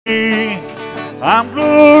I'm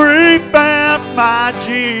glory bound, my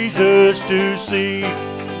Jesus to see.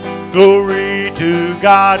 Glory to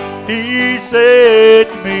God, He set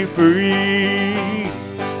me free.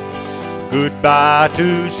 Goodbye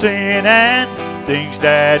to sin and things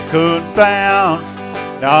that confound.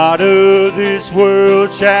 Not of this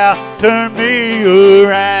world shall turn me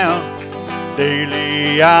around.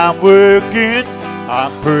 Daily I'm working,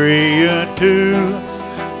 I'm praying too.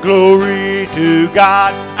 Glory to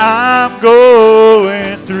God, I'm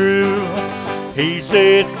going through. He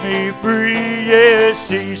set me free, yes,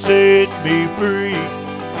 He set me free.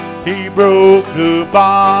 He broke the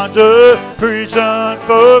bonds of prison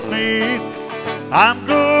for me. I'm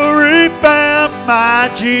glory bound,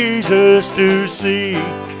 my Jesus to see.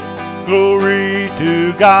 Glory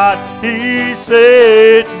to God, He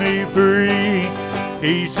set me free.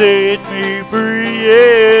 He set me free,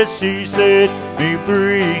 yes, He set me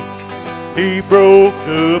free. He broke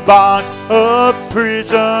the bonds of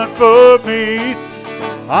prison for me.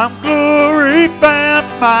 I'm glory bound,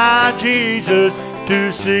 my Jesus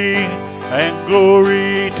to see. And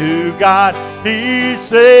glory to God, He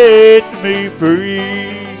set me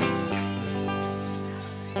free.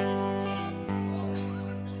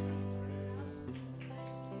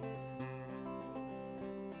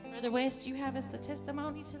 Brother West, you have us a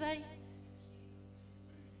testimony today?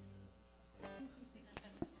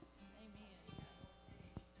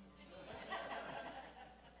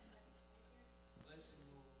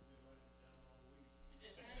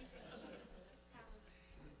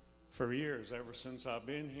 For years, ever since I've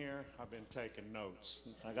been here, I've been taking notes.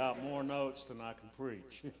 I got more notes than I can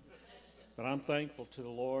preach. But I'm thankful to the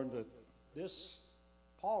Lord that this,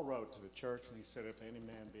 Paul wrote to the church and he said, if any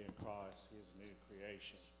man be in Christ, he is a new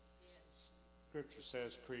creation. Scripture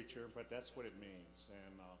says creature, but that's what it means.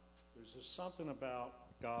 And there's just something about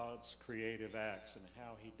God's creative acts and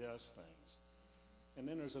how He does things. And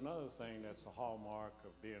then there's another thing that's a hallmark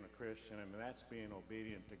of being a Christian, and that's being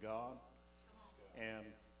obedient to God. And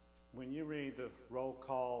when you read the roll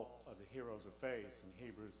call of the heroes of faith in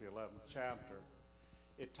Hebrews, the 11th chapter,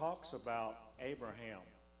 it talks about Abraham.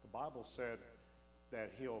 The Bible said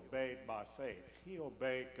that he obeyed by faith. He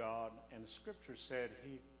obeyed God, and the Scripture said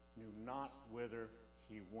he knew not whither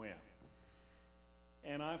he went.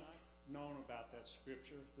 And I've known about that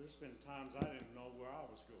Scripture. There's been times I didn't know where I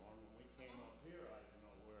was going. When we came up here, I didn't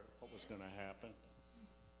know what was going to happen.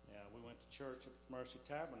 Yeah, we went to church at Mercy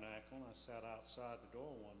Tabernacle, and I sat outside the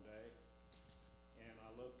door one day, and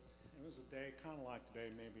I looked. It was a day kind of like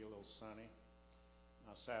today, maybe a little sunny. And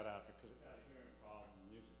I sat out there because I got a hearing problem.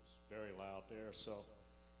 The music was very loud there, so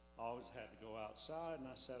I always had to go outside,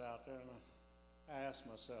 and I sat out there, and I asked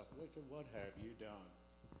myself, Richard, what have you done?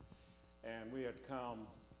 And we had come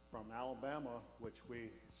from Alabama, which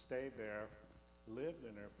we stayed there, lived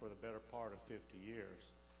in there for the better part of 50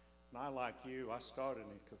 years. And I, like you, I started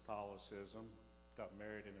in Catholicism, got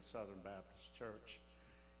married in a Southern Baptist church,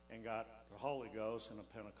 and got the Holy Ghost in a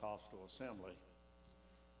Pentecostal assembly.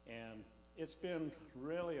 And it's been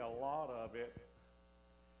really a lot of it.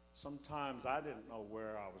 Sometimes I didn't know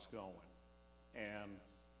where I was going.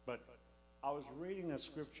 But I was reading a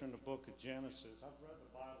scripture in the book of Genesis. I've read the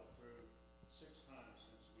Bible through 6 times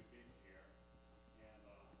since we've been here. And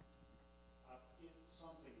I get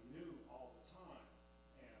something new all the time.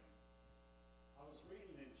 And I was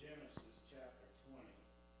reading in Genesis chapter 20.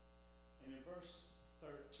 And in verse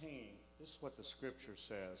 13, this is what the scripture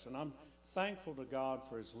says. And I'm thankful to God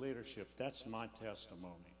for His leadership. That's my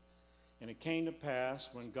testimony. And it came to pass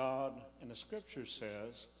when God, and the scripture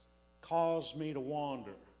says, caused me to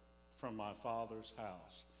wander from my father's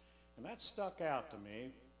house. And that stuck out to me,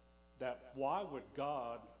 that why would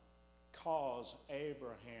God cause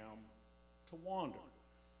Abraham to wander?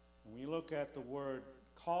 And when you look at the word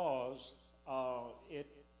cause,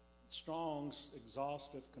 Strong's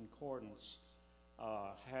Exhaustive Concordance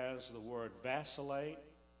has the word vacillate,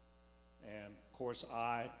 and of course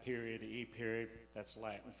I, period, E period, that's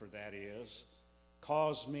Latin for that is,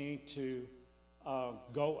 caused me to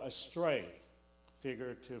go astray.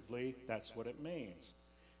 Figuratively, that's what it means.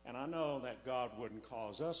 And I know that God wouldn't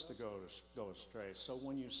cause us to go astray. So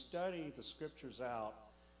when you study the scriptures out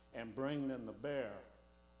and bring them to bear,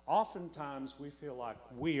 oftentimes we feel like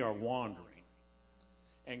we are wandering.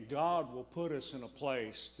 And God will put us in a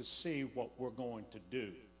place to see what we're going to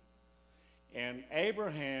do. And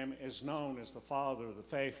Abraham is known as the father of the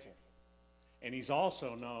faithful. And he's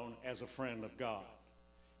also known as a friend of God.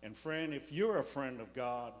 And friend, if you're a friend of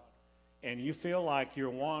God, and you feel like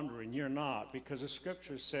you're wandering, you're not, because the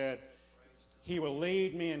scripture said, He will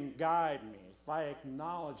lead me and guide me. If I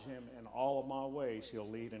acknowledge Him in all of my ways, He'll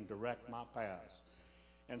lead and direct my paths.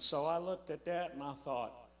 And so I looked at that and I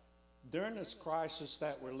thought, during this crisis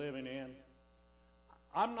that we're living in,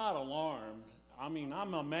 I'm not alarmed. I mean,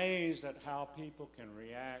 I'm amazed at how people can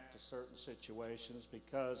react to certain situations,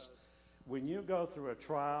 because when you go through a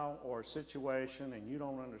trial or a situation and you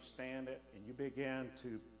don't understand it and you begin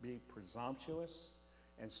to be presumptuous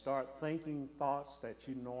and start thinking thoughts that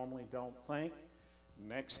you normally don't think,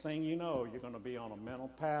 next thing you know, you're going to be on a mental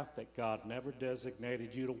path that God never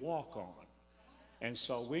designated you to walk on. And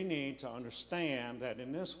so we need to understand that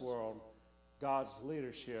in this world, God's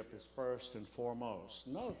leadership is first and foremost.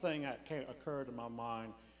 Another thing that occurred to my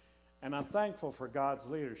mind, and I'm thankful for God's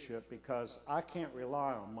leadership, because I can't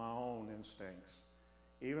rely on my own instincts.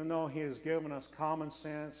 Even though he has given us common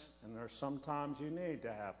sense, and there's sometimes you need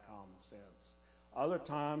to have common sense. Other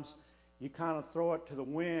times you kind of throw it to the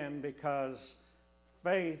wind, because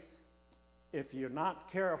faith, if you're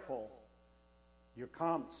not careful,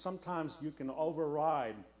 sometimes you can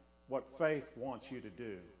override what faith wants you to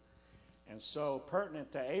do. And so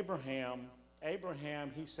pertinent to Abraham,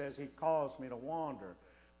 he says he caused me to wander.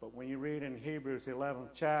 But when you read in Hebrews 11th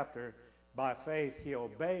chapter, by faith he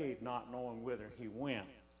obeyed, not knowing whither he went.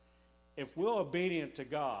 If we're obedient to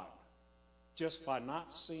God just by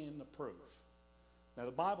not seeing the proof. Now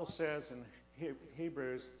the Bible says in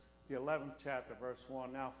Hebrews, the 11th chapter, verse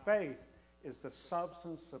 1, now faith is the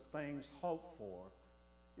substance of things hoped for,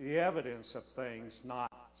 the evidence of things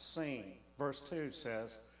not seen. Verse 2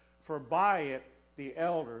 says, for by it the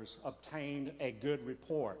elders obtained a good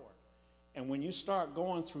report. And when you start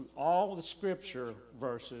going through all the scripture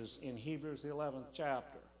verses in Hebrews the 11th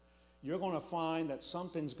chapter, you're going to find that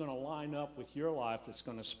something's going to line up with your life that's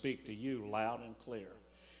going to speak to you loud and clear.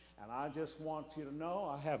 And I just want you to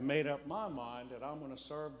know I have made up my mind that I'm going to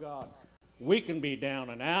serve God. We can be down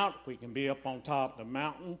and out. We can be up on top of the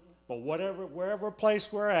mountain. But wherever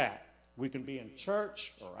place we're at, we can be in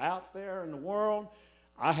church or out there in the world.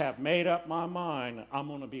 I have made up my mind I'm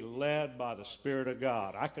going to be led by the Spirit of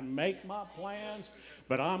God. I can make my plans,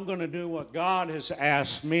 but I'm going to do what God has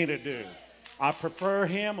asked me to do. I prefer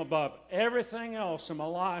him above everything else in my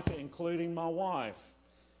life, including my wife.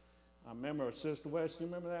 I remember, Sister West, you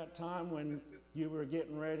remember that time when you were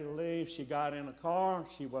getting ready to leave? She got in a car.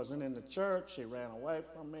 She wasn't in the church. She ran away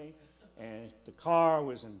from me, and the car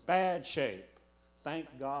was in bad shape. Thank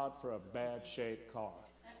God for a bad-shaped car.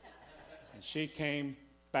 And she came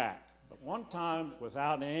back. But one time,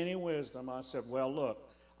 without any wisdom, I said, well, look,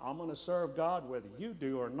 I'm going to serve God whether you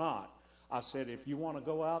do or not. I said, if you want to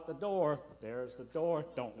go out the door, there's the door.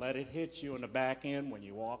 Don't let it hit you in the back end when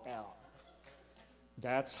you walk out.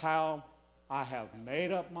 That's how I have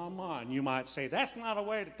made up my mind. You might say, that's not a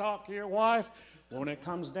way to talk to your wife. When it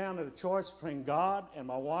comes down to the choice between God and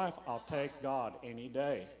my wife, I'll take God any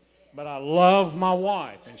day. But I love my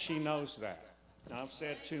wife, and she knows that. Now, I've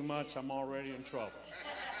said too much. I'm already in trouble.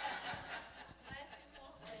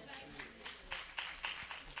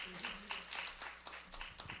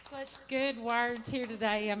 Such good words here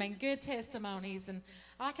today. I mean, good testimonies. And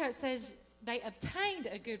like how it says, they obtained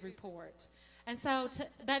a good report. And so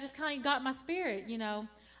that just kind of got my spirit, you know.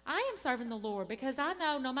 I am serving the Lord because I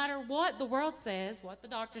know no matter what the world says, what the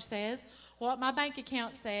doctor says, what my bank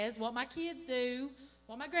account says, what my kids do,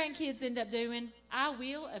 what my grandkids end up doing, I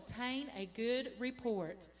will obtain a good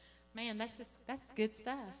report. Man, that's good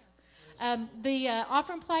stuff. The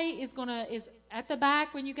offering plate is at the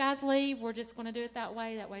back when you guys leave. We're just going to do it that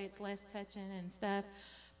way. That way it's less touching and stuff.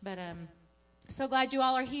 But so glad you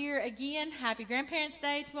all are here again. Happy Grandparents'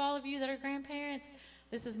 Day to all of you that are grandparents.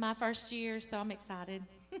 This is my first year, so I'm excited.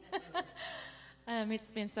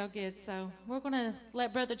 It's been so good. So we're going to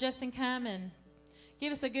let Brother Justin come and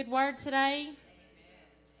give us a good word today. Amen.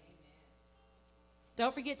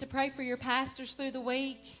 Don't forget to pray for your pastors through the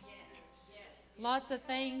week. Yes. Lots of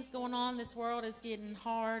things going on. This world is getting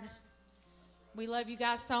hard. We love you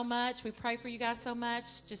guys so much. We pray for you guys so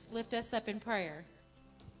much. Just lift us up in prayer.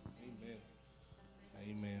 Amen.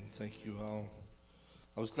 Amen. Thank you all.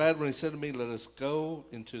 I was glad when he said to me, let us go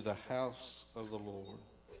into the house of the Lord.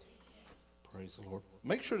 Praise the Lord.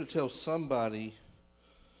 Make sure to tell somebody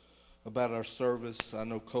about our service. I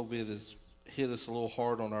know COVID has hit us a little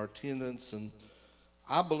hard on our attendance, and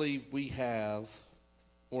I believe we have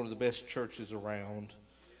one of the best churches around.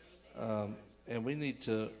 And we need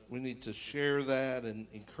to share that and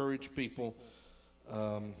encourage people,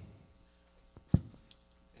 and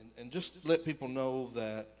just let people know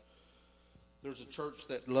that there's a church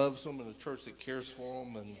that loves them and a church that cares for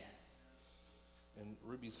them. And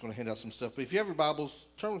Ruby's going to hand out some stuff. But if you have your Bibles,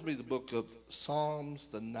 turn with me to the book of Psalms,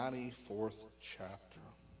 the 94th chapter.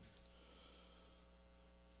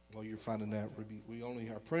 While you're finding that, we only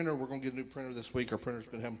our printer. We're going to get a new printer this week. Our printer's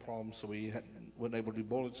been having problems, so we wasn't able to do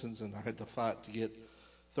bulletins, and I had to fight to get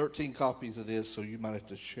 13 copies of this. So you might have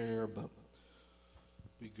to share, but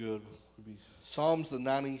be good. It'll be Psalms, the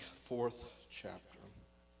 94th chapter.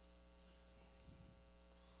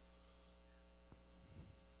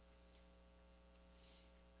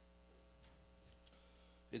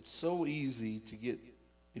 It's so easy to get,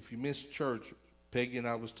 if you miss church. Peggy and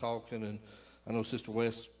I was talking, and I know Sister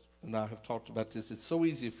West and I have talked about this. It's so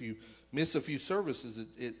easy if you miss a few services,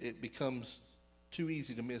 it becomes too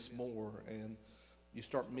easy to miss more, and you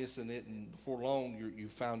start missing it, and before long you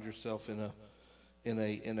found yourself in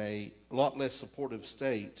a lot less supportive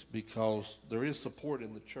state, because there is support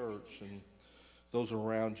in the church and those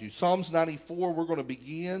around you. Psalms 94, we're going to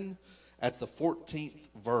begin at the 14th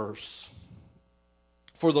verse.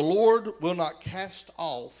 For the Lord will not cast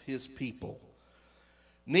off his people,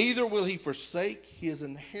 neither will he forsake his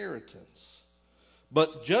inheritance.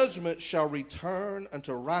 But judgment shall return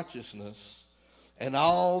unto righteousness, and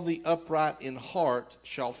all the upright in heart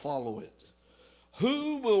shall follow it.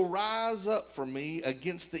 Who will rise up for me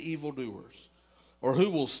against the evildoers? Or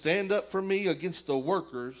who will stand up for me against the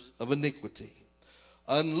workers of iniquity?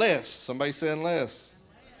 Unless, somebody say unless,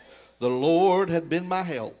 the Lord had been my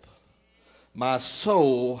help, my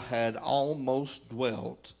soul had almost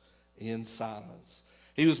dwelt in silence.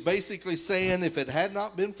 He was basically saying, if it had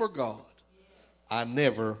not been for God, I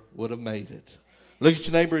never would have made it. Look at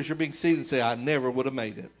your neighbor as you're being seated and say, I never would have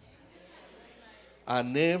made it. I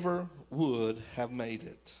never would have made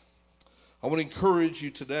it. I want to encourage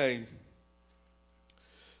you today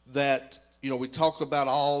that, we talk about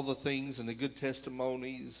all the things and the good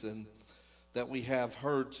testimonies and that we have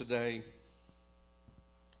heard today.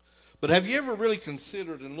 But have you ever really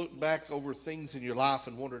considered and looked back over things in your life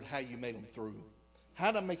and wondered how you made them through?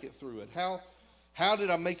 How did I make it through it? How did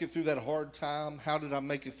I make it through that hard time? How did I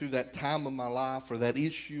make it through that time of my life, or that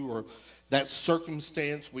issue, or that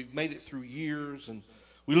circumstance? We've made it through years, and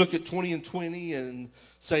we look at 2020 and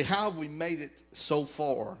say, how have we made it so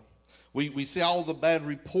far? We see all the bad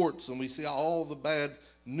reports, and we see all the bad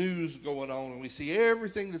news going on, and we see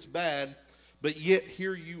everything that's bad, but yet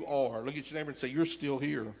here you are. Look at your neighbor and say, you're still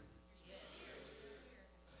here.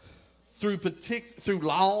 Through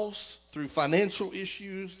loss, through financial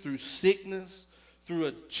issues, through sickness, through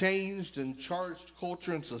a changed and charged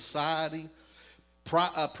culture and society,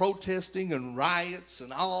 protesting and riots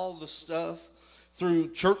and all the stuff,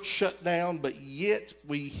 through church shutdown, but yet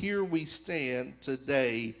we stand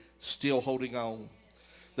today still holding on.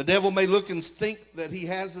 The devil may look and think that he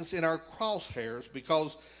has us in our crosshairs,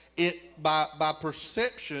 because by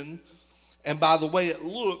perception and by the way it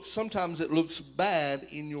looks, sometimes it looks bad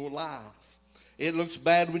in your life. It looks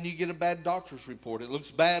bad when you get a bad doctor's report. It looks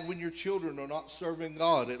bad when your children are not serving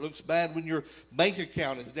God. It looks bad when your bank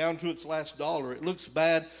account is down to its last dollar. It looks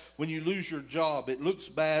bad when you lose your job. It looks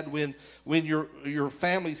bad when your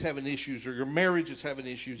family's having issues or your marriage is having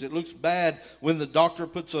issues. It looks bad when the doctor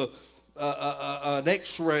puts an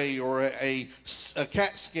x-ray or a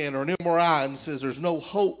CAT scan or an MRI and says there's no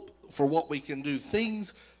hope for what we can do.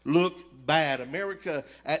 Things look bad. America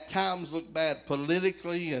at times look bad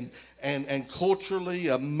politically and culturally,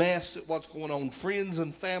 a mess at what's going on. Friends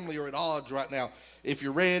and family are at odds right now. If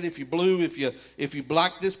you're red, if you're blue, if you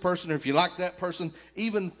like this person or if you like that person,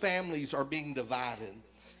 even families are being divided.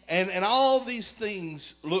 And all these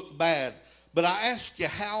things look bad. But I ask you,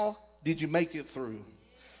 how did you make it through?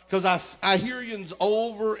 Because I hear yous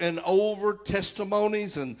over and over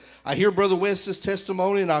testimonies, and I hear Brother West's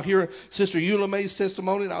testimony, and I'll hear Sister Eula May's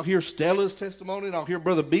testimony, and I'll hear Stella's testimony, and I'll hear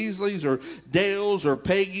Brother Beasley's or Dale's or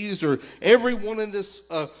Peggy's or everyone in this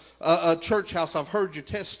church house. I've heard your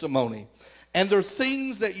testimony. And there are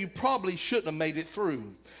things that you probably shouldn't have made it through.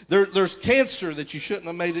 There's cancer that you shouldn't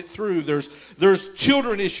have made it through. There's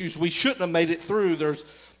children issues we shouldn't have made it through.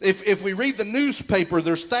 If we read the newspaper,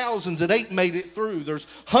 there's thousands that ain't made it through. There's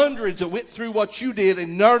hundreds that went through what you did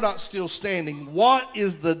and they're not still standing. What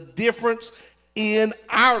is the difference in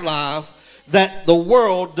our life that the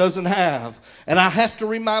world doesn't have? And I have to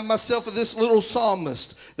remind myself of this little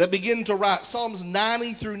psalmist that began to write. Psalms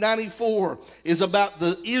 90 through 94 is about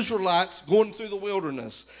the Israelites going through the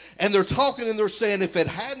wilderness. And they're talking and they're saying, if it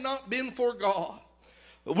had not been for God,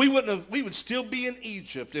 we would still be in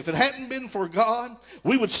Egypt. If it hadn't been for God,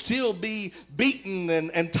 we would still be beaten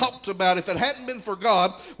and talked about. If it hadn't been for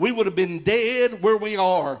God, we would have been dead where we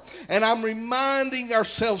are. And I'm reminding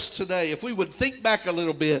ourselves today, if we would think back a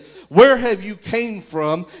little bit, where have you came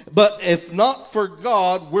from? But if not for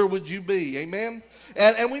God, where would you be? Amen?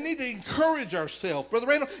 And we need to encourage ourselves. Brother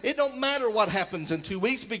Randall, it don't matter what happens in 2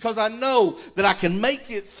 weeks because I know that I can make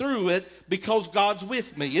it through it because God's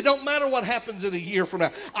with me. It don't matter what happens in a year from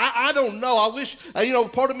now. I don't know. I wish,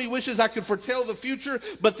 part of me wishes I could foretell the future,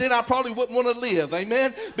 but then I probably wouldn't want to live.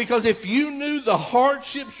 Amen? Because if you knew the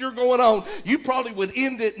hardships you're going on, you probably would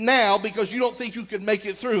end it now because you don't think you could make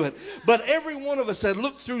it through it. But every one of us that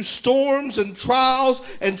look through storms and trials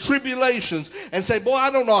and tribulations and say, boy, I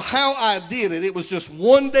don't know how I did it. It was just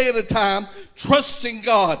one day at a time, trusting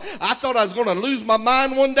God. I thought I was going to lose my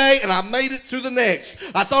mind one day, and I made it through the next.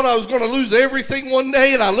 I thought I was going to lose everything one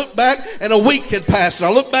day, and I looked back, and a week had passed. And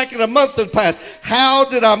I looked back, and a month had passed. How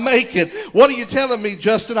did I make it? What are you telling me,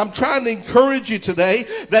 Justin? I'm trying to encourage you today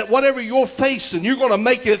that whatever you're facing, you're going to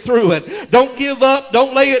make it through it. Don't give up.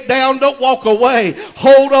 Don't lay it down. Don't walk away.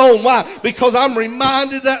 Hold on. Why? Because I'm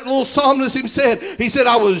reminded that little psalmist he said,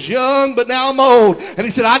 I was young, but now I'm old. And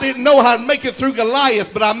he said, I didn't know how to make it through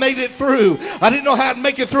Goliath, but I made it through. I didn't know how to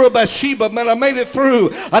make it through a Bathsheba, but I made it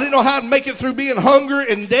through. I didn't know how to make it through being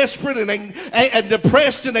hungry and desperate and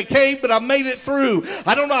depressed in a cave, but I made it through.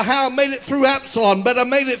 I don't know how I made it through Absalom, but I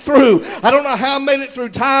made it through. I don't know how I made it through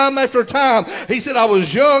time after time. He said, I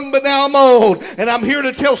was young, but now I'm old. And I'm here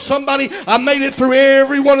to tell somebody I made it through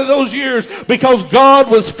every one of those years because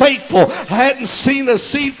God was faithful. I hadn't seen a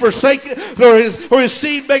seed forsaken or his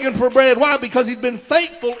seed begging for bread. Why? Because he'd been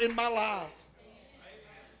faithful in my life.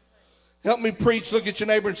 Help me preach. Look at your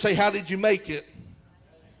neighbor and say, how did you make it?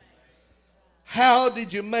 How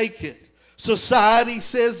did you make it? Society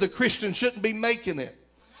says the Christian shouldn't be making it.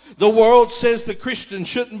 The world says the Christian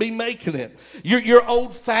shouldn't be making it. You're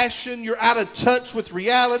old-fashioned. You're out of touch with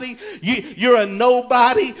reality. You're a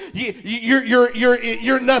nobody.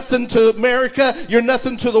 You're nothing to America. You're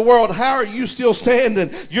nothing to the world. How are you still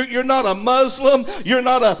standing? You're not a Muslim. You're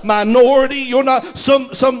not a minority. You're not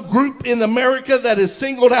some group in America that is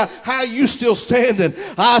singled out. How are you still standing?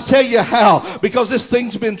 I'll tell you how. Because this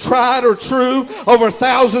thing's been tried or true over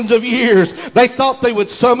thousands of years. They thought they would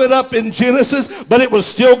sum it up in Genesis, but it was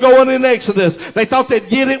still going in Exodus. They thought they'd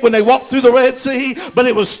get it when they walked through the Red Sea, but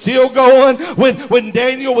it was still going when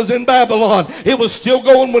Daniel was in Babylon. It was still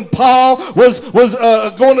going when Paul was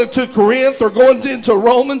going into Corinth or going into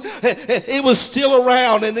Roman. It was still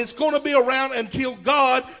around, and it's going to be around until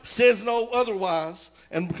God says no otherwise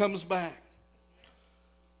and comes back.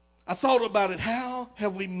 I thought about it. How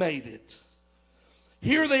have we made it?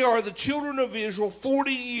 Here they are, the children of Israel,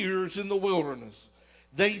 40 years in the wilderness.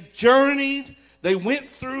 They journeyed. They went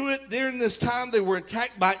through it. During this time, they were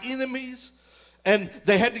attacked by enemies. And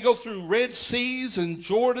they had to go through Red Seas and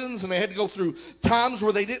Jordans. And they had to go through times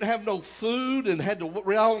where they didn't have no food and had to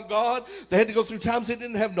rely on God. They had to go through times they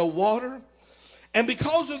didn't have no water. And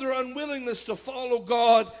because of their unwillingness to follow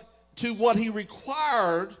God to what he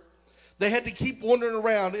required, they had to keep wandering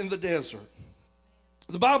around in the desert.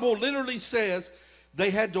 The Bible literally says they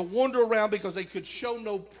had to wander around because they could show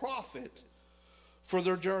no profit for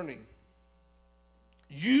their journey.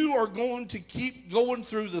 You are going to keep going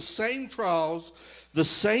through the same trials, the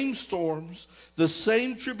same storms, the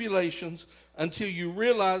same tribulations until you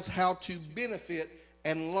realize how to benefit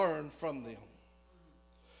and learn from them.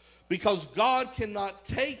 Because God cannot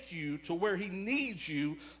take you to where he needs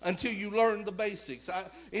you until you learn the basics.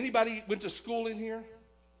 Anybody went to school in here?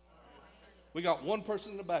 We got one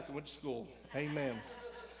person in the back that went to school. Amen.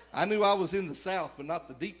 I knew I was in the South, but not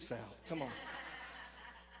the deep South. Come on.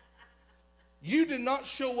 You did not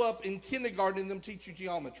show up in kindergarten and them teach you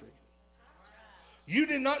geometry. You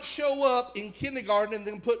did not show up in kindergarten and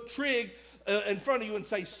then put trig in front of you and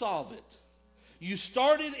say, solve it. You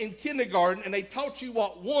started in kindergarten and they taught you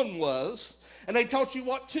what 1 was, and they taught you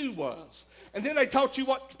what 2 was. And then they taught you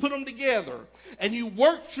what to put them together. And you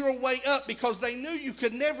worked your way up because they knew you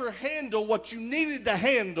could never handle what you needed to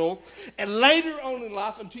handle and later on in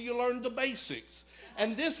life until you learned the basics.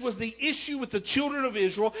 And this was the issue with the children of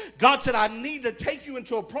Israel. God said, I need to take you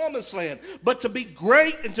into a promised land. But to be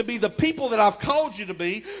great and to be the people that I've called you to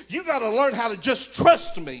be, you got to learn how to just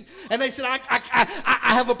trust me. And they said, I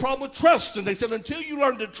have a problem with trust. And they said, until you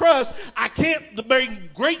learn to trust, I can't bring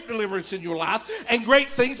great deliverance in your life and great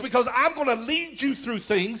things because I'm going to lead you through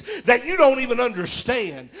things that you don't even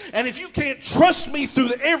understand. And if you can't trust me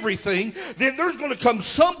through everything, then there's going to come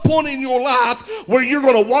some point in your life where you're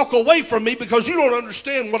going to walk away from me because you don't understand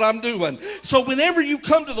understand what I'm doing. So whenever you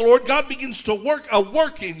come to the Lord, God begins to work a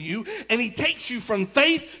work in you, and he takes you from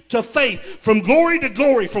faith to faith, from glory to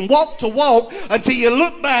glory, from walk to walk, until you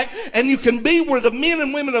look back and you can be where the men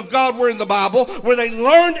and women of God were in the Bible, where they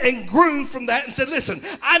learned and grew from that and said, listen,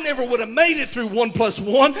 I never would have made it through 1 +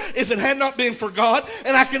 1 if it had not been for God,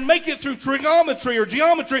 and I can make it through trigonometry or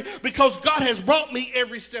geometry because God has brought me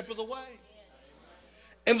every step of the way.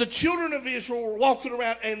 And the children of Israel were walking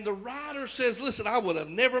around, and the writer says, listen, I would have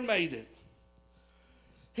never made it.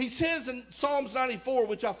 He says in Psalms 94,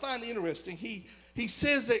 which I find interesting, he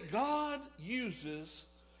says that God uses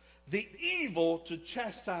the evil to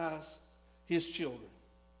chastise his children.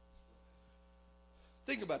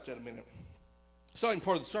 Think about that a minute. It's not even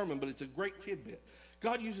part of the sermon, but it's a great tidbit.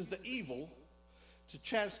 God uses the evil to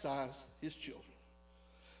chastise his children.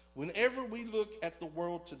 Whenever we look at the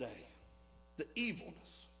world today, the evilness,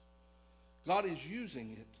 God is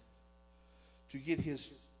using it to get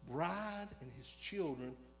his bride and his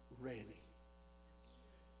children ready.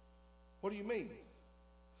 What do you mean?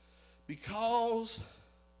 Because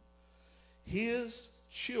his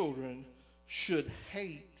children should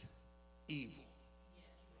hate evil.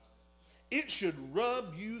 It should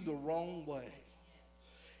rub you the wrong way.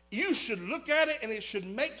 You should look at it and it should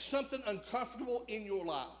make something uncomfortable in your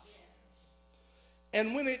life.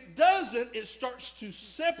 And when it doesn't, it starts to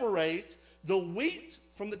separate the wheat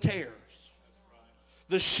from the tares,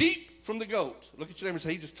 the sheep from the goat. Look at your neighbor and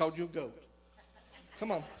say, he just called you a goat.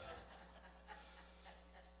 Come on.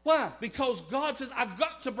 Why? Because God says, I've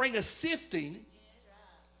got to bring a sifting.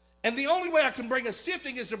 And the only way I can bring a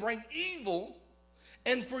sifting is to bring evil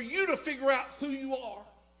and for you to figure out who you are.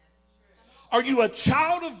 Are you a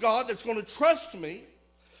child of God that's going to trust me?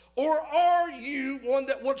 Or are you one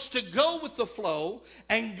that wants to go with the flow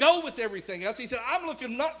and go with everything else? He said, I'm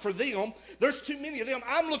looking not for them. There's too many of them.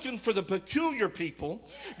 I'm looking for the peculiar people,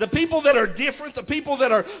 the people that are different, the people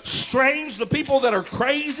that are strange, the people that are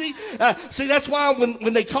crazy. See, that's why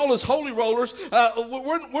when they call us holy rollers,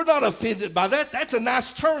 we're not offended by that. That's a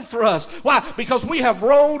nice term for us. Why? Because we have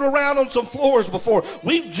rolled around on some floors before.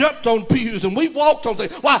 We've jumped on pews and we've walked on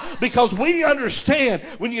things. Why? Because we understand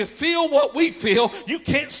when you feel what we feel, you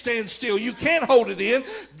can't stand still. You can't hold it in.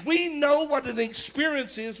 We know what an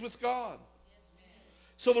experience is with God.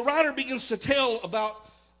 So the writer begins to tell about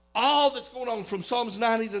all that's going on from Psalms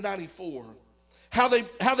 90 to 94. How they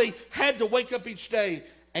had to wake up each day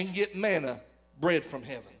and get manna, bread from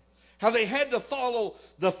heaven. How they had to follow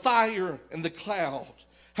the fire and the cloud.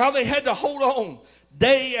 How they had to hold on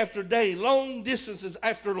day after day, long distances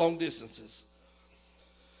after long distances.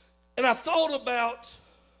 And I thought about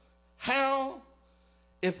how,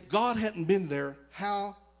 if God hadn't been there,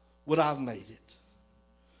 how would I have made it?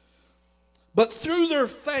 But through their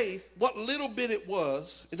faith, what little bit it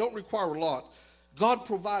was, it don't require a lot, God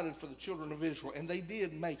provided for the children of Israel, and they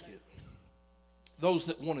did make it, those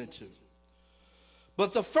that wanted to.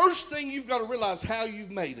 But the first thing you've got to realize how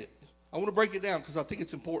you've made it. I want to break it down because I think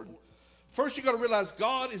it's important. First, you've got to realize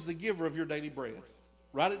God is the giver of your daily bread.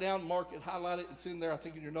 Write it down, mark it, highlight it. It's in there, I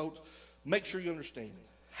think, in your notes. Make sure you understand.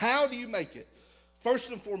 How do you make it?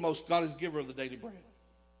 First and foremost, God is giver of the daily bread.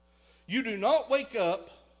 You do not wake up.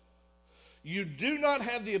 You do not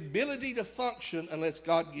have the ability to function unless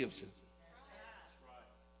God gives it.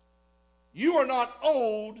 You are not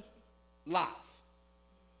owed life.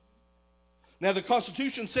 Now, the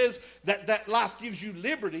Constitution says that life gives you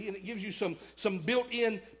liberty and it gives you some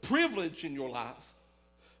built-in privilege in your life.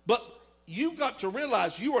 But you've got to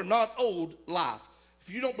realize you are not owed life.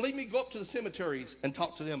 If you don't believe me, go up to the cemeteries and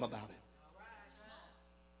talk to them about it.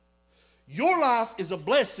 Your life is a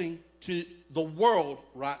blessing to the world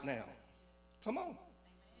right now. Come on.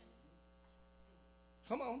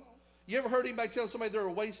 Come on. You ever heard anybody tell somebody they're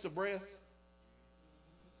a waste of breath?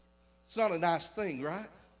 It's not a nice thing, right?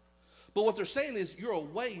 But what they're saying is you're a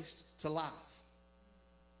waste to life.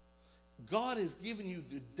 God has given you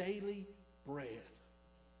the daily bread.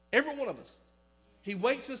 Every one of us. He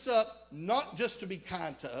wakes us up not just to be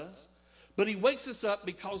kind to us, but he wakes us up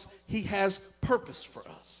because he has purpose for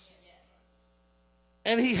us.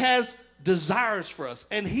 And he has desires for us.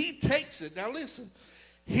 And he takes it. Now listen.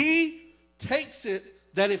 He takes it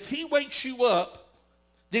that if he wakes you up,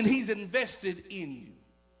 then he's invested in you.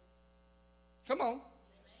 Come on.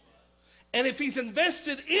 And if he's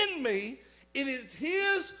invested in me, it is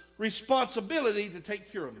his responsibility to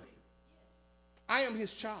take care of me. I am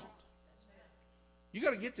his child. You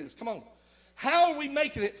got to get this. Come on. How are we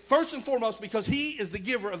making it? First and foremost, because he is the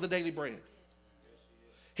giver of the daily bread.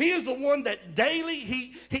 He is the one that daily,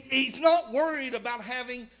 he's not worried about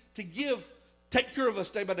having to take care of us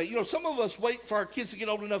day by day. You know, some of us wait for our kids to get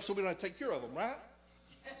old enough so we don't have to take care of them, right?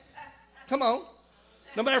 Come on.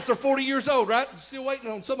 No matter if they're 40 years old, right? Still waiting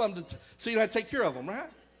on some of them so you don't have to take care of them, right?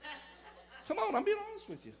 Come on, I'm being honest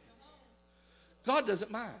with you. God doesn't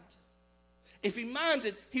mind. If he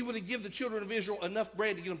minded, he would have given the children of Israel enough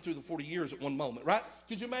bread to get them through the 40 years at one moment, right?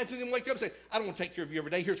 Could you imagine them wake up and say, I don't want to take care of you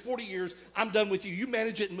every day. Here's 40 years. I'm done with you. You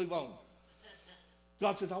manage it and move on.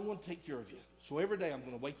 God says, I want to take care of you. So every day I'm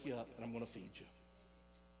going to wake you up and I'm going to feed you.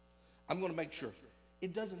 I'm going to make sure.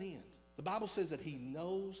 It doesn't end. The Bible says that he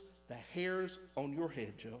knows the hairs on your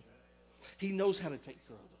head, Joe. He knows how to take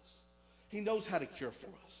care of us. He knows how to care for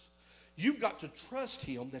us. You've got to trust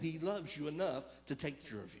him that he loves you enough to take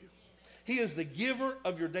care of you. He is the giver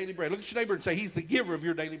of your daily bread. Look at your neighbor and say, he's the giver of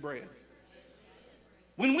your daily bread.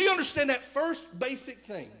 When we understand that first basic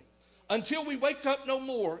thing, until we wake up no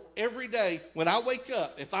more, every day when I wake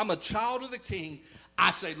up, if I'm a child of the King,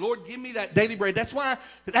 I say, Lord, give me that daily bread. That's why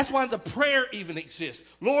the prayer even exists.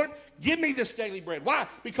 Lord, give me this daily bread. Why?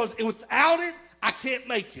 Because without it, I can't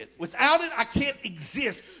make it. Without it, I can't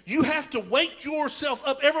exist. You have to wake yourself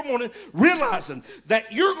up every morning realizing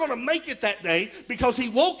that you're going to make it that day because he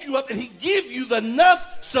woke you up and he gave you the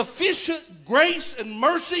enough sufficient grace and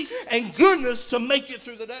mercy and goodness to make it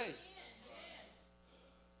through the day.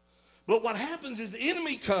 But what happens is the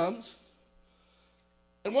enemy comes,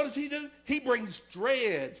 and what does he do? He brings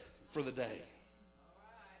dread for the day.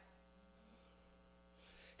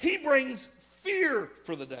 He brings fear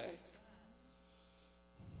for the day.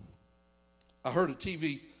 I heard a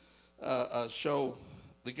TV show.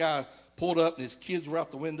 The guy pulled up and his kids were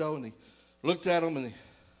out the window, and he looked at them and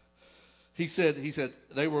he said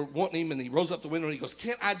they were wanting him, and he rose up the window and he goes,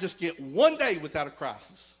 can't I just get one day without a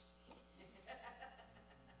crisis?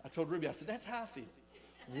 I told Ruby, I said, that's how I feel.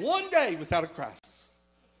 One day without a crisis.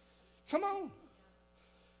 Come on.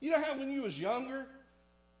 You know how when you was younger,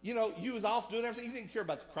 you know, you was off doing everything. You didn't care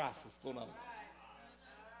about the crisis going on.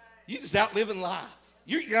 You just out living life.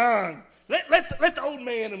 You're young. Let the old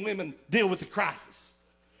man and women deal with the crisis.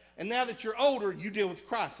 And now that you're older, you deal with the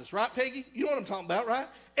crisis. Right, Peggy? You know what I'm talking about, right?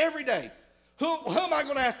 Every day. Who am I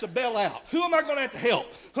going to have to bail out? Who am I going to have to help?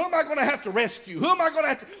 Who am I going to have to rescue? Who am I going to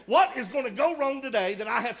have to... What is going to go wrong today that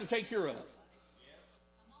I have to take care of?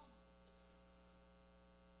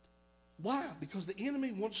 Why? Because the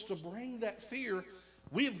enemy wants to bring that fear.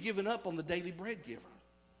 We have given up on the daily bread giver.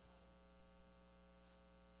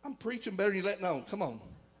 I'm preaching better than you letting on. Come on.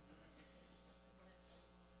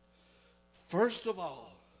 First of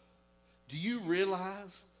all, do you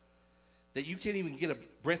realize that you can't even get a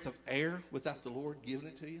breath of air without the Lord giving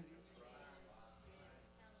it to you?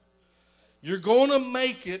 You're going to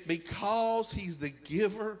make it because he's the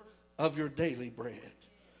giver of your daily bread.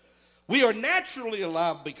 We are naturally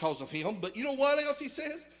alive because of him, but you know what else he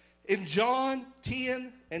says? In John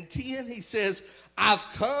 10:10, he says, I've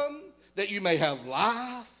come that you may have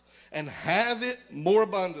life and have it more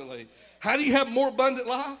abundantly. How do you have more abundant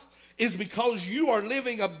life? Is because you are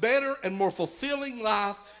living a better and more fulfilling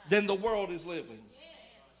life than the world is living.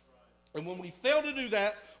 And when we fail to do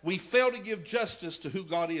that, we fail to give justice to who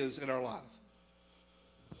God is in our life.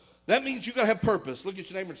 That means you got to have purpose. Look at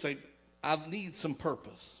your neighbor and say, I need some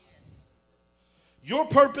purpose. Your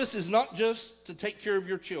purpose is not just to take care of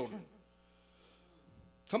your children.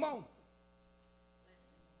 Come on.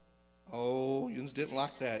 Oh, you didn't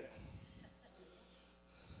like that.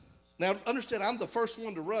 Now, understand, I'm the first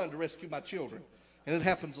one to run to rescue my children, and it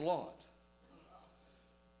happens a lot.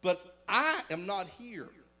 But I am not here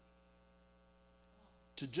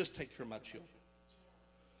to just take care of my children.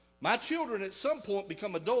 My children at some point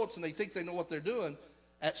become adults and they think they know what they're doing.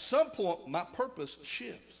 At some point, my purpose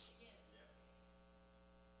shifts.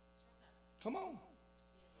 Come on.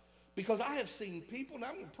 Because I have seen people, and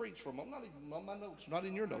I'm going to preach from them. I'm not even on my notes, not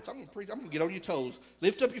in your notes. I'm going to preach. I'm going to get on your toes.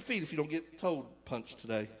 Lift up your feet if you don't get toe punched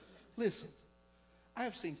today. Listen, I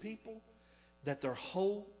have seen people that their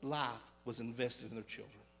whole life was invested in their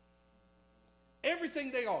children. Everything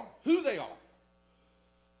they are, who they are.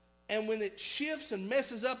 And when it shifts and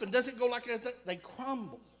messes up and doesn't go like that, they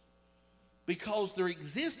crumble. Because their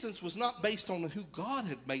existence was not based on who God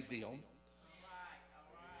had made them.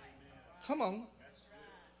 Come on.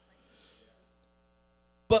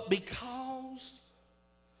 But because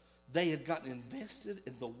they had gotten invested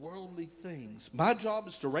in the worldly things. My job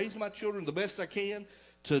is to raise my children the best I can,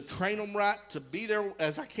 to train them right, to be there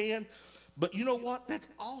as I can. But you know what? That's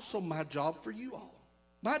also my job for you all.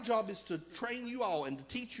 My job is to train you all and to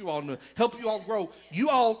teach you all and to help you all grow. You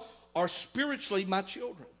all are spiritually my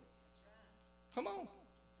children. Come on.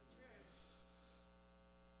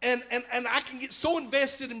 And I can get so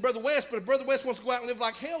invested in Brother West, but if Brother West wants to go out and live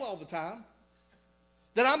like hell all the time,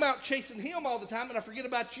 that I'm out chasing him all the time and I forget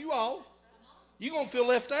about you all, you're going to feel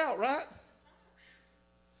left out, right?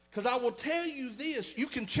 Because I will tell you this, you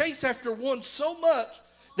can chase after one so much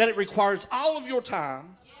that it requires all of your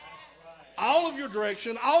time, all of your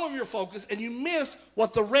direction, all of your focus, and you miss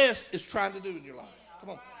what the rest is trying to do in your life. Come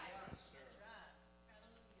on.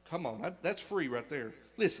 Come on, that's free right there.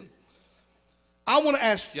 Listen, I want to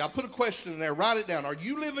ask you, I put a question in there, write it down. Are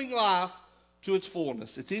you living life to its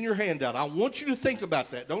fullness? It's in your handout. I want you to think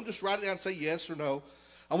about that. Don't just write it down and say yes or no.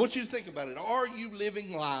 I want you to think about it. Are you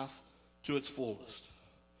living life to its fullest?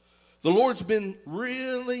 The Lord's been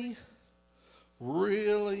really,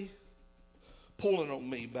 really pulling on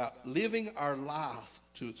me about living our life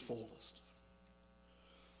to its fullest.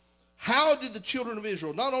 How did the children of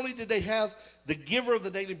Israel, not only did they have the giver of the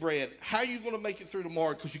daily bread, how are you going to make it through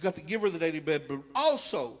tomorrow because you got the giver of the daily bread, but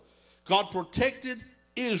also God protected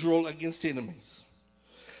Israel against enemies.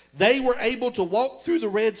 They were able to walk through the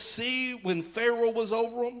Red Sea when Pharaoh was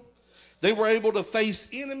over them. They were able to face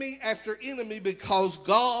enemy after enemy because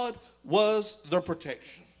God was their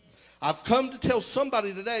protection. I've come to tell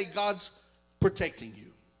somebody today, God's protecting you.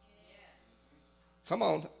 Come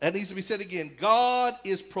on, that needs to be said again. God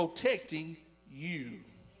is protecting you.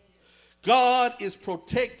 God is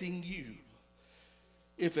protecting you.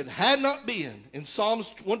 If it had not been, in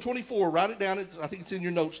Psalms 124, write it down, I think it's in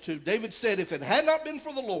your notes too. David said, if it had not been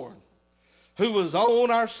for the Lord who was on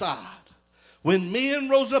our side, when men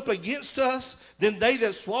rose up against us, then they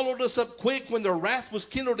that swallowed us up quick when their wrath was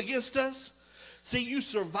kindled against us. See, you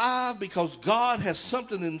survive because God has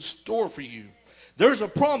something in store for you. There's a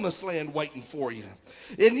promised land waiting for you.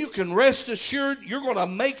 And you can rest assured you're going to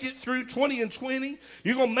make it through 2020.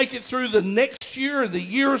 You're going to make it through the next year and the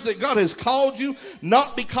years that God has called you.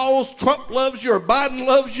 Not because Trump loves you or Biden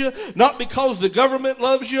loves you. Not because the government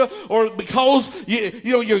loves you or because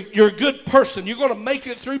you're a good person. You're going to make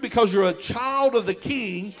it through because you're a child of the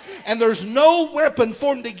King. And there's no weapon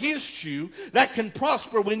formed against you that can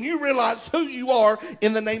prosper when you realize who you are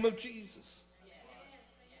in the name of Jesus.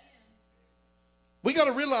 We got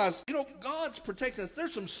to realize, God's protecting us.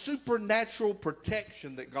 There's some supernatural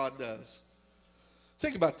protection that God does.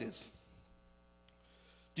 Think about this.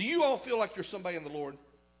 Do you all feel like you're somebody in the Lord?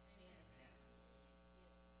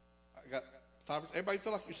 I got 5. Everybody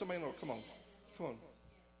feel like you're somebody in the Lord? Come on. Come on.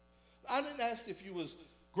 I didn't ask if you was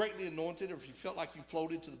greatly anointed or if you felt like you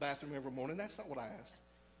floated to the bathroom every morning. That's not what I asked.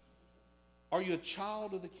 Are you a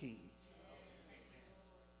child of the King?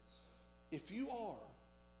 If you are,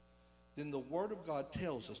 then the Word of God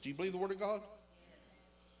tells us. Do you believe the Word of God?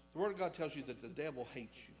 The Word of God tells you that the devil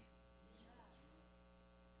hates you.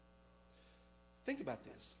 Think about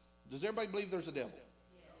this. Does everybody believe there's a devil?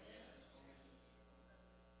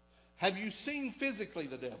 Have you seen physically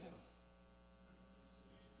the devil?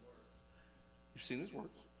 You've seen his works.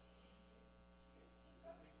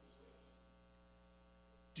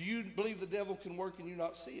 Do you believe the devil can work and you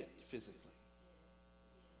not see it physically?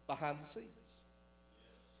 Behind the scenes.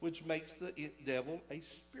 Which makes the devil a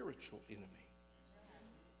spiritual enemy.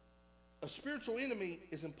 A spiritual enemy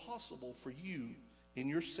is impossible for you in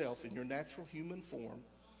yourself, in your natural human form,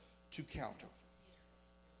 to counter.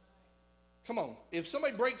 Come on. If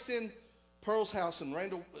somebody breaks in Pearl's house and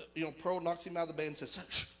Randall, Pearl knocks him out of the bed and says,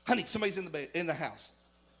 shh, honey, somebody's in the house.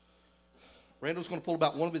 Randall's going to pull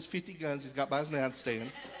about one of his 50 guns he's got by his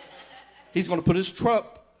nightstand. He's going to put his Trump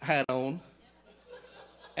hat on,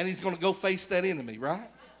 and he's going to go face that enemy, right?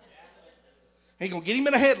 He's going to get him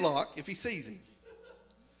in a headlock if he sees him.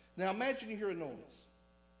 Now imagine you hear a noise.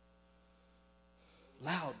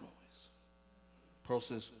 Loud noise. Pearl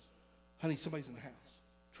says, honey, somebody's in the house.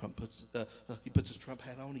 He puts his Trump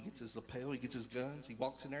hat on, he gets his lapel, he gets his guns, he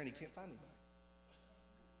walks in there and he can't find anybody.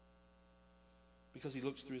 Because he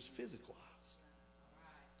looks through his physical eyes.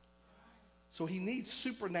 So he needs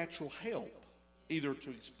supernatural help, either to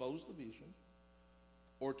expose the vision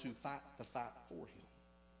or to fight the fight for him.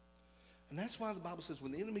 And that's why the Bible says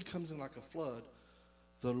when the enemy comes in like a flood,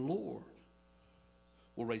 the Lord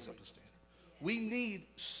will raise up a standard. We need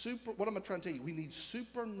what am I trying to tell you? We need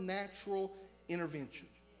supernatural intervention.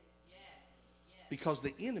 Because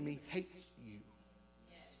the enemy hates you.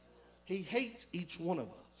 He hates each one of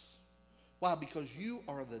us. Why? Because you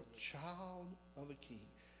are the child of a king.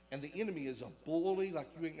 And the enemy is a bully like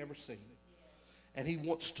you ain't never seen. And he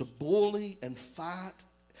wants to bully and fight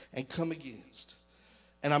and come against.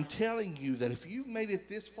 And I'm telling you that if you've made it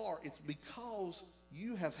this far, it's because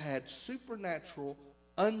you have had supernatural,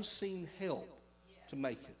 unseen help to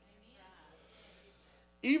make it.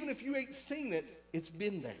 Even if you ain't seen it, it's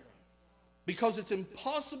been there. Because it's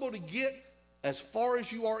impossible to get as far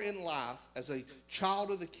as you are in life as a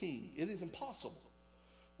child of the King. It is impossible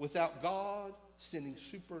without God sending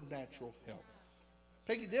supernatural help.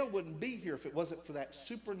 Peggy Dale wouldn't be here if it wasn't for that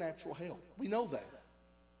supernatural help. We know that.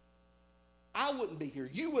 I wouldn't be here.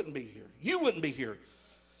 You wouldn't be here. You wouldn't be here.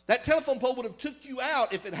 That telephone pole would have took you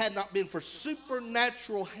out if it had not been for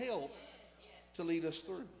supernatural help to lead us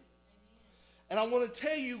through. And I want to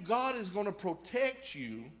tell you, God is going to protect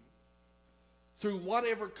you through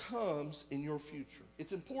whatever comes in your future.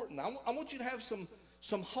 It's important. I want you to have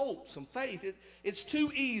some hope, some faith. It's too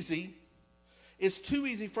easy. It's too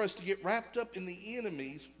easy for us to get wrapped up in the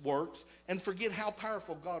enemy's works and forget how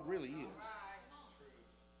powerful God really is.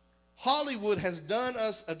 Hollywood has done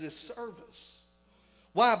us a disservice.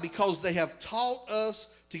 Why? Because they have taught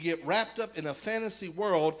us to get wrapped up in a fantasy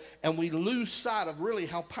world, and we lose sight of really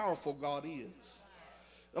how powerful God is.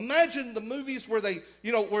 Imagine the movies where they,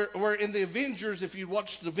 where in the Avengers, if you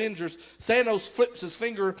watch the Avengers, Thanos flips his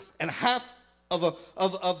finger and half of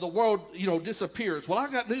the world, disappears. Well, I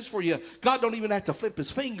got news for you. God don't even have to flip his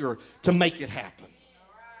finger to make it happen.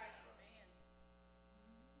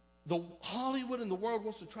 The Hollywood and the world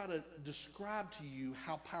wants to try to describe to you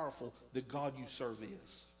how powerful the God you serve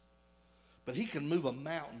is. But he can move a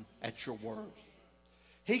mountain at your word.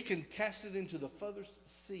 He can cast it into the furthest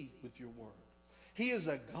sea with your word. He is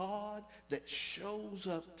a God that shows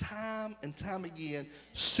up time and time again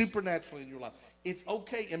supernaturally in your life. It's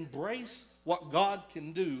okay. Embrace what God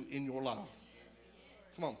can do in your life.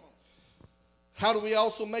 Come on. How do we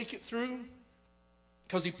also make it through?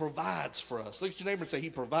 Because he provides for us. Look at your neighbor and say, he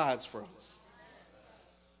provides for us.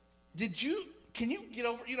 Can you get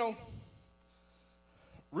over,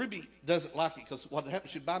 Ruby doesn't like it because what happened,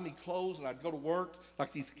 she'd buy me clothes and I'd go to work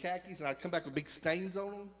like these khakis and I'd come back with big stains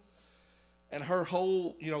on them. And her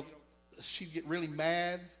whole, she'd get really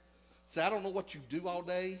mad. Say, I don't know what you do all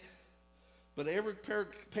day, but every pair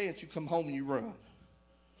of pants you come home and you run.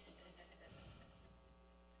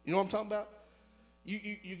 You know what I'm talking about?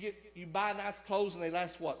 You buy nice clothes and they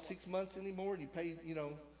last, 6 months anymore? And you pay,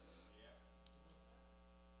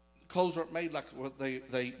 clothes aren't made like what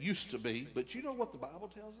they used to be. But you know what the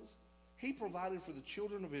Bible tells us? He provided for the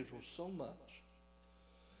children of Israel so much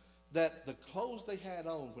that the clothes they had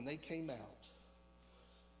on when they came out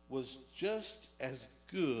was just as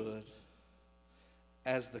good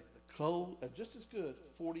as the clothes, just as good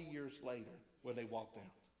 40 years later when they walked out.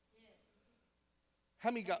 How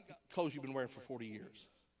many got clothes you've been wearing for 40 years?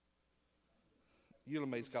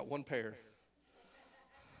 Ulimay's got one pair.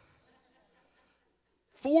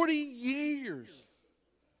 40 years.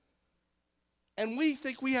 And we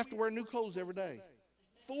think we have to wear new clothes every day.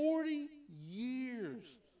 40 years.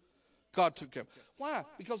 God took care. Why?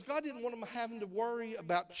 Because God didn't want them having to worry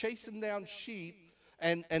about chasing down sheep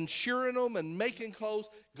and shearing them and making clothes.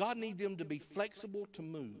 God needed them to be flexible to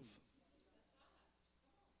move.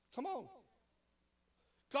 Come on.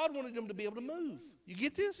 God wanted them to be able to move. You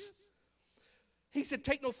get this? He said,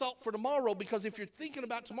 take no thought for tomorrow, because if you're thinking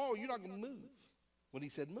about tomorrow, you're not going to move. When he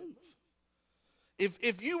said move.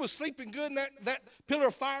 If you was sleeping good and that pillar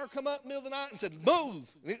of fire come up in the middle of the night and said move,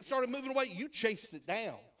 and it started moving away, you chased it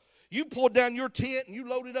down. You pulled down your tent and you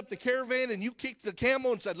loaded up the caravan and you kicked the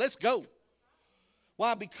camel and said, let's go.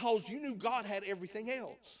 Why? Because you knew God had everything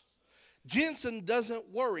else. Jensen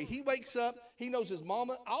doesn't worry. He wakes up, he knows his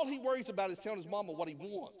mama. All he worries about is telling his mama what he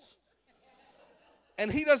wants. And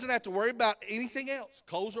he doesn't have to worry about anything else.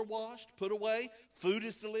 Clothes are washed, put away, food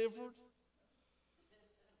is delivered.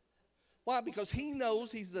 Why? Because he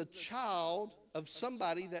knows he's the child of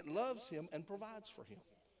somebody that loves him and provides for him.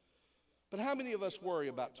 But how many of us worry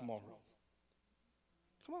about tomorrow?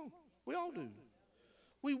 Come on, we all do.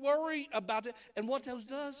 We worry about it. And what those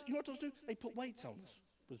does, you know what those do? They put weights on us,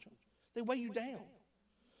 Brother Jones. They weigh you down.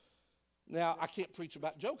 Now, I can't preach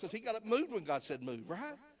about Joe because he got up and moved when God said move,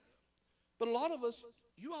 right? But a lot of us,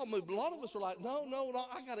 you all moved. A lot of us are like, no,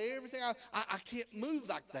 I got everything. I can't move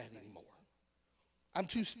like that anymore. I'm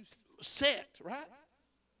too set, right?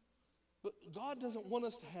 But God doesn't want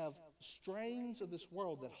us to have strains of this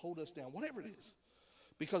world that hold us down, whatever it is.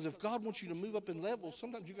 Because if God wants you to move up in levels,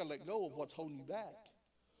 sometimes you got to let go of what's holding you back.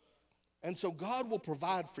 And so God will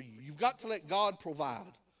provide for you. You've got to let God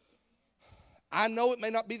provide. I know it may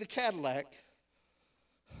not be the Cadillac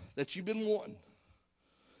that you've been wanting,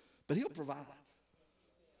 but he'll provide.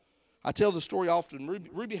 I tell the story often.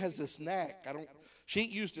 Ruby has this knack. She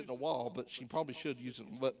ain't used it in a while, but she probably should use it.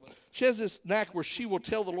 But she has this knack where she will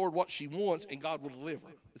tell the Lord what she wants, and God will deliver.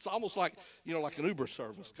 It's almost like, like an Uber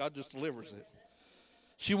service. God just delivers it.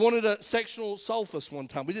 She wanted a sectional sofa one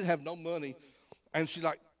time. We didn't have no money, and she's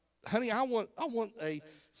like, honey, I want a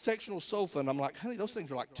sectional sofa. And I'm like, honey, those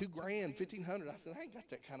things are like $2,000, $1,500. I said, I ain't got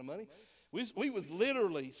that kind of money. We was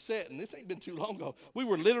literally sitting, this ain't been too long ago, we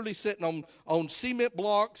were literally sitting on cement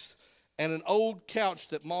blocks and an old couch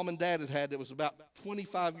that Mom and Dad had that was about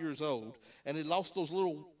 25 years old, and it lost those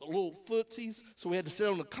little footsies, so we had to sit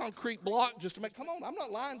on a concrete block just to make, come on, I'm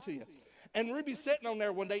not lying to you. And Ruby's sitting on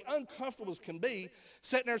there one day, uncomfortable as can be,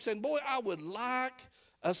 sitting there saying, boy, I would like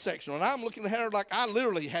a sectional. And I'm looking at her like I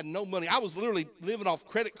literally had no money. I was literally living off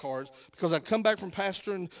credit cards because I'd come back from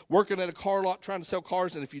pastoring, working at a car lot, trying to sell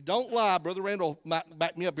cars. And if you don't lie, Brother Randall might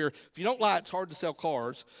back me up here, if you don't lie, it's hard to sell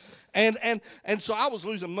cars. And so I was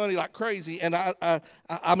losing money like crazy. And I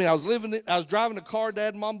was driving a car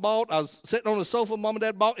Dad and Mom bought. I was sitting on a sofa Mom and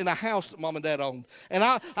Dad bought in a house that Mom and Dad owned.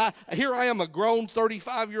 And here I am, a grown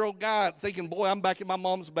 35-year-old guy thinking, boy, I'm back in my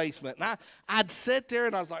mom's basement. And I'd sit there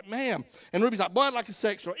and I was like, ma'am. And Ruby's like, boy, I'd like a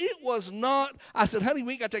sectional. It was not. I said, honey,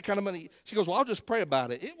 we ain't got that kind of money. She goes, well, I'll just pray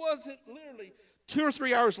about it. It wasn't literally 2 or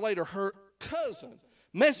 3 hours later, her cousin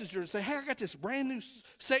messaged her and said, hey, I got this brand new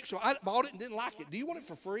sectional. I bought it and didn't like it. Do you want it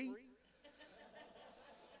for free?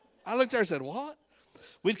 I looked at her and said, what?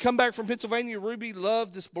 We'd come back from Pennsylvania. Ruby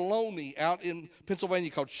loved this bologna out in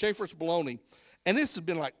Pennsylvania called Schaefer's Bologna. And this has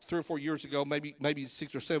been like 3 or 4 years ago, maybe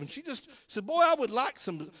 6 or 7. She just said, boy, I would like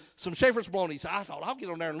some Schaefer's Bologna. So I thought, I'll get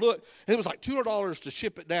on there and look. And it was like $200 to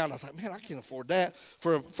ship it down. I was like, man, I can't afford that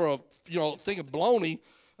for a thing of bologna.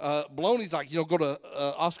 Bologna's like, go to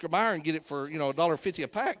Oscar Mayer and get it for, $1.50 a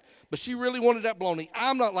pack. But she really wanted that bologna.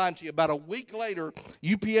 I'm not lying to you. About a week later,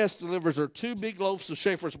 UPS delivers her 2 big loaves of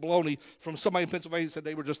Schaefer's Bologna from somebody in Pennsylvania who said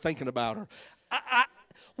they were just thinking about her.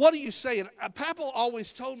 What are you saying? Papa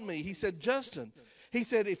always told me, he said, Justin, he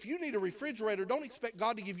said, if you need a refrigerator, don't expect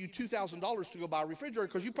God to give you $2,000 to go buy a refrigerator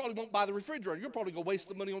because you probably won't buy the refrigerator. You'll probably go waste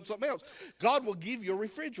the money on something else. God will give you a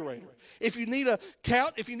refrigerator. If you need a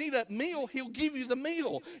couch, if you need a meal, he'll give you the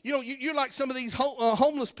meal. You're like some of these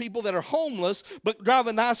homeless people that are homeless but drive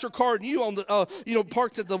a nicer car than you on the,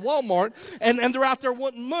 parked at the Walmart, and they're out there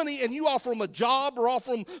wanting money, and you offer them a job or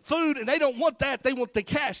offer them food, and they don't want that. They want the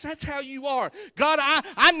cash. That's how you are. God,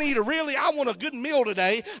 I want a good meal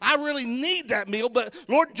today. I really need that meal, but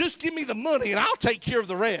Lord, just give me the money and I'll take care of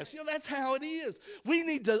the rest. That's how it is. We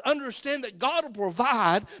need to understand that God will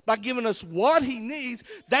provide by giving us what he needs.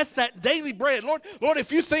 That's that daily bread. Lord,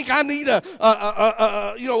 if you think I need a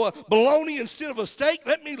bologna instead of a steak,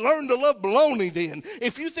 let me learn to love bologna then.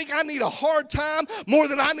 If you think I need a hard time more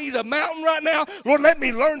than I need a mountain right now, Lord, let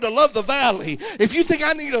me learn to love the valley. If you think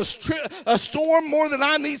I need a storm more than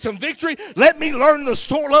I need some victory, let me learn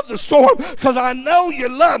to love the storm because I know you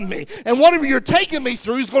love me. And whatever you're taking me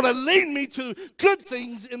through is going to lead me to good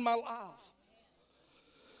things in my life.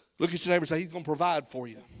 Look at your neighbor and say, he's going to provide for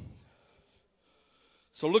you.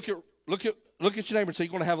 So look at your neighbor and say,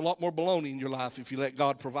 you're going to have a lot more bologna in your life if you let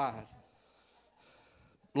God provide.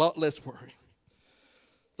 A lot less worry.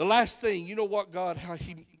 The last thing, you know what how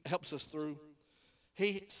he helps us through?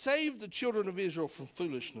 He saved the children of Israel from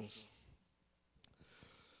foolishness.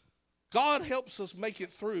 God helps us make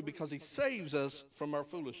it through because he saves us from our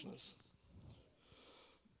foolishness.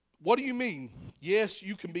 What do you mean? Yes,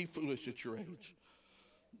 you can be foolish at your age.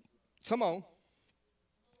 Come on.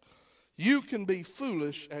 You can be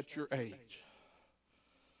foolish at your age.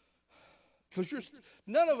 Because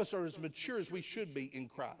none of us are as mature as we should be in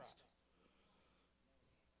Christ.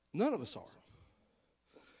 None of us are.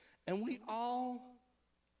 And we all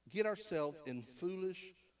get ourselves in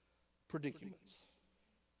foolish predicaments.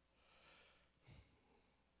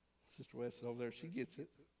 Sister West over there, she gets it.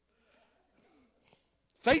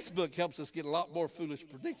 Facebook helps us get a lot more foolish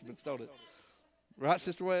predicaments, don't it? Right,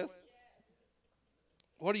 Sister West?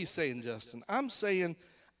 What are you saying, Justin? I'm saying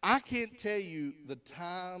I can't tell you the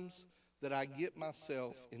times that I get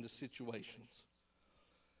myself into situations.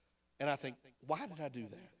 And I think, why did I do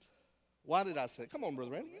that? Why did I say, come on,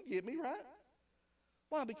 Brother Randy, you get me, right?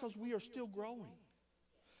 Why? Because we are still growing.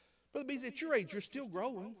 Brother Bees, at your age, you're still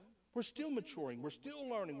growing. We're still maturing. We're still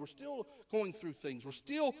learning. We're still going through things. We're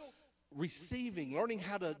still receiving, learning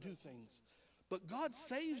how to do things. But God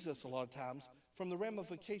saves us a lot of times from the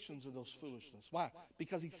ramifications of those foolishness. Why?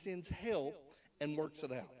 Because he sends help and works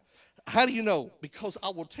it out. How do you know? Because I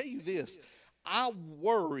will tell you this. I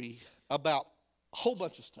worry about a whole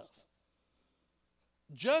bunch of stuff.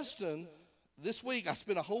 Justin, this week, I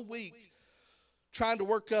spent a whole week trying to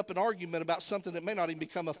work up an argument about something that may not even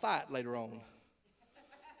become a fight later on.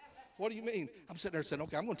 What do you mean? I'm sitting there saying,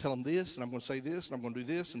 okay, I'm going to tell them this, and I'm going to say this, and I'm going to do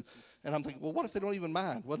this. And I'm thinking, well, what if they don't even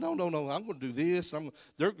mind? Well, no, I'm going to do this.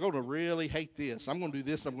 They're going to really hate this. I'm going to do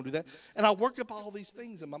this. I'm going to do that. And I work up all these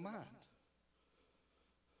things in my mind.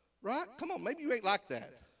 Right? Come on, maybe you ain't like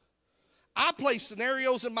that. I play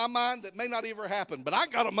scenarios in my mind that may not ever happen, but I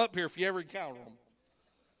got them up here if you ever encounter them.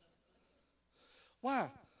 Why?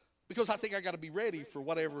 because I think I got to be ready for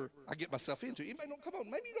whatever I get myself into. Anybody don't, come on,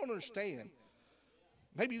 maybe you don't understand.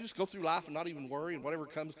 Maybe you just go through life and not even worry, and whatever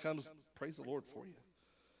comes, praise the Lord for you.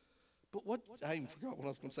 But what, I even forgot what I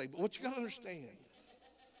was going to say, but what you got to understand.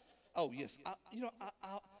 Oh, yes,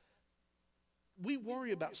 we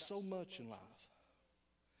worry about so much in life.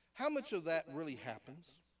 How much of that really happens?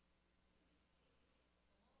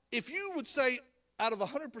 If you would say, out of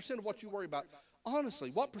 100% of what you worry about,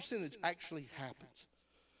 honestly, what percentage actually happens?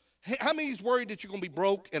 How many is worried that you're going to be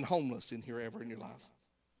broke and homeless in here ever in your life?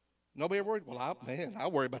 Nobody ever worried? Well, I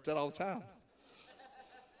worry about that all the time.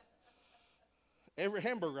 Every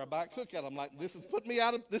hamburger I buy at Cookout, I'm like, this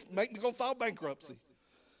make me go file bankruptcy.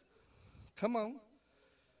 Come on.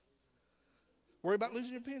 Worry about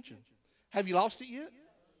losing your pension. Have you lost it yet?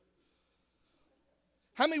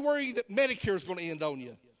 How many worry that Medicare is going to end on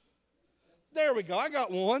you? There we go. I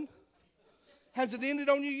got one. Has it ended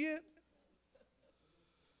on you yet?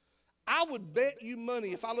 I would bet you money,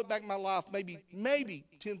 if I look back in my life, maybe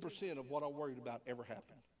 10% of what I worried about ever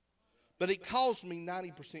happened. But it caused me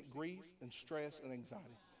 90% grief and stress and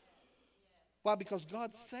anxiety. Why? Because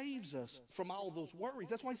God saves us from all those worries.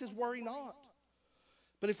 That's why he says, worry not.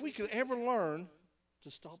 But if we could ever learn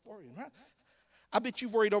to stop worrying, right? I bet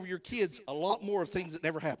you've worried over your kids a lot more of things that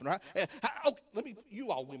never happen, right?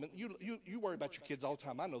 You all women, you worry about your kids all the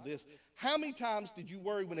time. I know this. How many times did you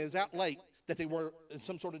worry when they was out late that they were in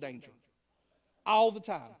some sort of danger? All the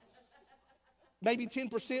time. Maybe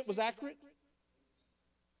 10% was accurate.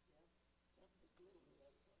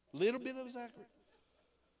 Little bit of it was accurate.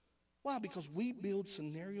 Why? Because we build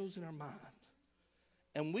scenarios in our mind.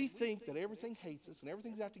 And we think that everything hates us and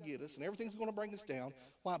everything's out to get us and everything's going to bring us down.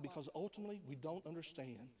 Why? Because ultimately we don't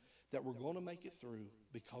understand that we're going to make it through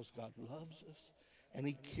because God loves us and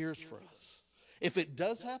he cares for us. If it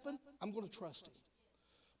does happen, I'm going to trust him.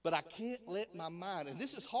 But I can't let my mind, and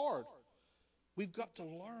this is hard, we've got to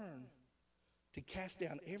learn to cast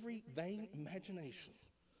down every vain imagination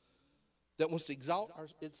that wants to exalt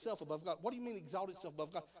itself above God. What do you mean exalt itself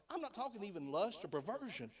above God? I'm not talking even lust or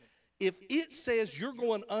perversion. If it says you're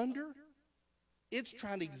going under, it's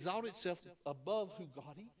trying to exalt itself above who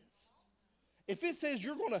God is. If it says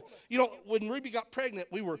you're going to, when Ruby got pregnant,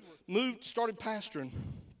 we were started pastoring.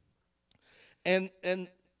 And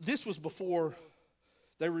this was before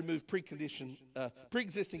they removed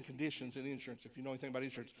pre-existing conditions in insurance, if you know anything about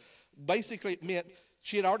insurance. Basically, it meant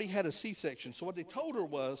she had already had a C-section. So what they told her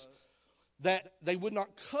was that they would not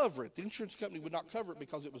cover it. The insurance company would not cover it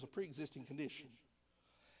because it was a pre-existing condition.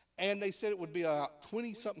 And they said it would be about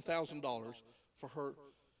 $20,000 for her,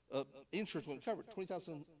 insurance wouldn't cover it,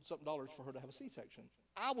 $20,000 for her to have a C-section.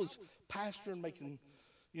 I was pastoring making,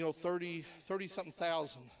 30-something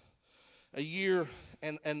thousand a year,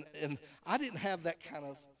 and I didn't have that kind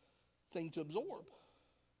of thing to absorb.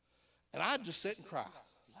 And I'd just sit and cry,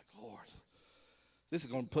 like, Lord, this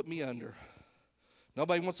is going to put me under.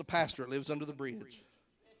 Nobody wants a pastor that lives under the bridge.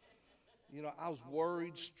 I was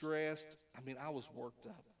worried, stressed. I was worked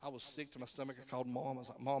up. I was sick to my stomach. I called Mom. I was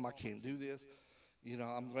like, Mom, I can't do this. I'm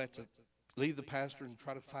going to have to leave the pastor and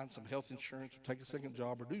try to find some health insurance or take a second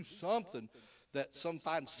job or do something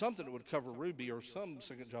find something that would cover Ruby or some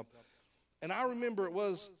second job. And I remember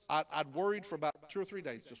I'd worried for about 2 or 3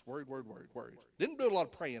 days, just worried. Didn't do a lot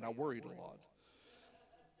of praying. I worried a lot.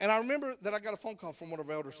 And I remember that I got a phone call from one of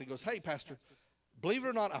our elders. He goes, hey, Pastor, believe it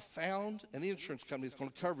or not, I found an insurance company that's going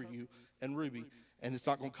to cover you and Ruby, and it's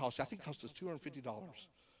not going to cost you. I think it cost us $250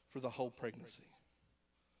 for the whole pregnancy.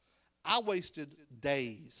 I wasted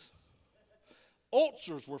days.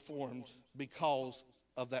 Ulcers were formed because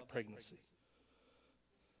of that pregnancy.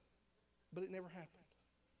 But it never happened.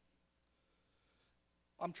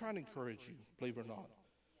 I'm trying to encourage you, believe it or not.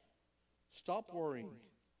 Stop worrying.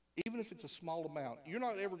 Even if it's a small amount, you're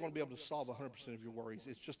not ever going to be able to solve 100% of your worries.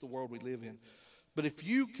 It's just the world we live in. But if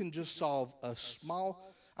you can just solve a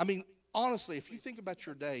small, honestly, if you think about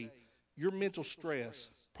your day, your mental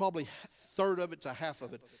stress, probably a third of it to half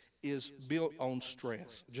of it is built on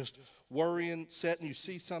stress. Just worrying, setting, you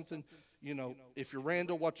see something, if you're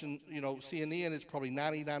Randall watching, CNN, it's probably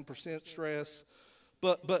 99% stress.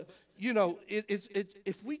 But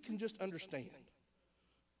if we can just understand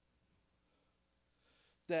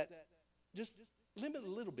that just limit a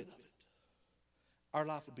little bit of it, our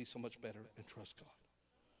life would be so much better and trust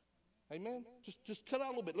God. Amen? Just cut out a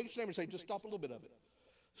little bit. Look at your neighbor and say, just stop a little bit of it.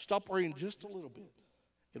 Stop worrying just a little bit.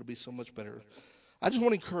 It'll be so much better. I just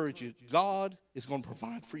want to encourage you. God is going to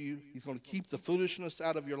provide for you. He's going to keep the foolishness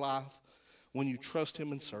out of your life when you trust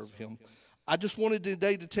him and serve him. I just wanted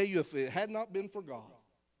today to tell you, if it had not been for God,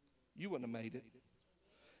 you wouldn't have made it.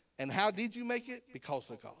 And how did you make it? Because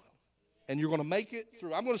of God. and you're going to make it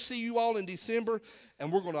through. I'm going to see you all in December,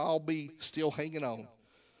 and we're going to all be still hanging on.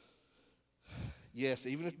 Yes,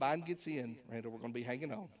 even if Biden gets in, Randall, we're going to be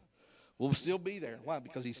hanging on. We'll still be there. Why?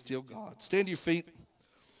 Because he's still God. Stand to your feet.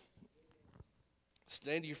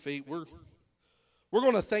 Stand to your feet. We're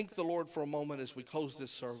going to thank the Lord for a moment as we close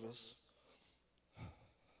this service.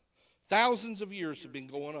 Thousands of years have been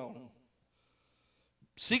going on.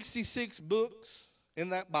 66 books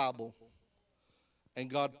in that Bible, and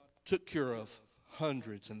God took care of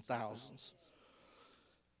hundreds and thousands.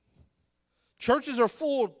 Churches are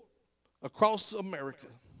full across America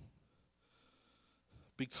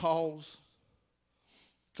because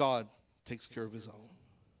God takes care of his own.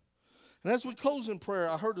 And as we close in prayer,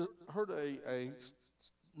 I heard a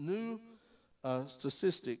new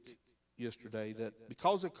statistic yesterday that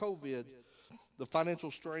because of COVID, the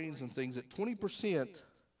financial strains and things, that 20%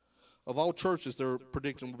 of all churches they're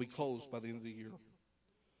predicting will be closed by the end of the year.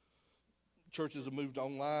 Churches have moved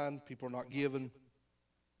online. People are not giving.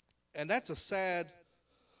 And that's a sad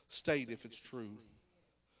state if it's true.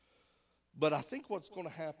 But I think what's going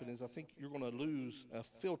to happen is I think you're going to lose a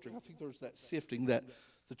filtering. I think there's that sifting that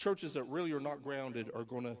the churches that really are not grounded are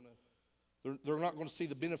going to, they're not going to see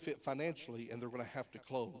the benefit financially, and they're going to have to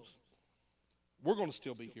close. We're going to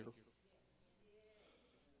still be here.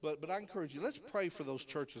 But I encourage you, let's pray for those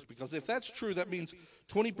churches, because if that's true, that means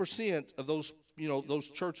 20% of those, those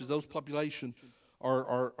churches, those population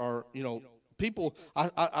are people.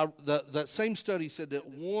 That same study said that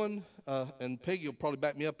one, and Peggy will probably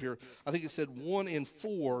back me up here, I think it said 1 in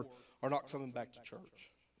 4 are not coming back to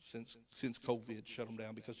church since COVID shut them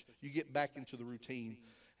down, because you get back into the routine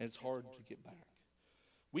and it's hard to get back.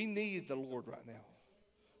 We need the Lord right now.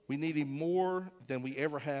 We need him more than we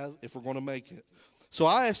ever have if we're going to make it. So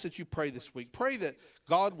I ask that you pray this week. Pray that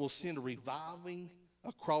God will send a reviving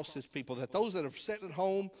across his people, that those that have sat at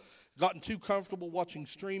home, gotten too comfortable watching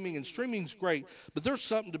streaming, and streaming's great, but there's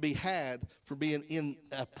something to be had for being in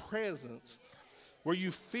a presence where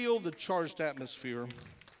you feel the charged atmosphere.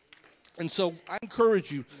 And so I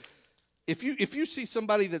encourage you, if you see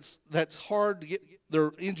somebody that's hard to get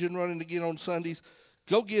their engine running to get on Sundays,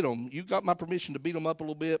 go get them. You got my permission to beat them up a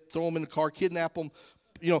little bit, throw them in the car, kidnap them.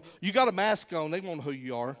 You got a mask on. They won't know who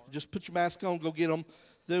you are. Just put your mask on, go get them.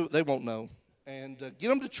 They won't know. And get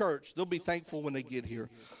them to church. They'll be thankful when they get here.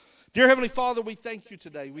 Dear Heavenly Father, we thank you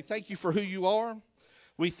today. We thank you for who you are.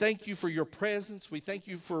 We thank you for your presence. We thank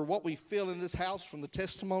you for what we feel in this house from the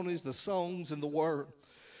testimonies, the songs, and the word.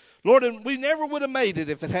 Lord, and we never would have made it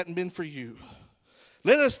if it hadn't been for you.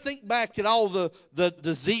 Let us think back at all the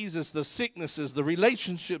diseases, the sicknesses, the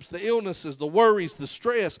relationships, the illnesses, the worries, the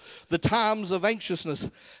stress, the times of anxiousness.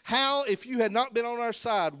 How, if you had not been on our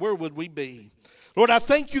side, where would we be? Lord, I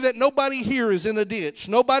thank you that nobody here is in a ditch.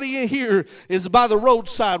 Nobody in here is by the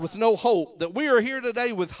roadside with no hope. That we are here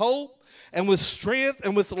today with hope and with strength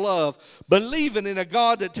and with love, believing in a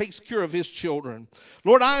God that takes care of his children.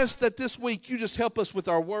 Lord, I ask that this week you just help us with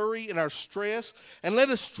our worry and our stress, and let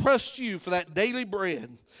us trust you for that daily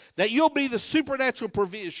bread, that you'll be the supernatural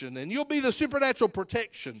provision and you'll be the supernatural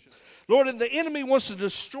protection. Lord, and the enemy wants to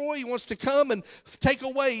destroy. He wants to come and take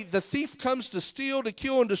away. The thief comes to steal, to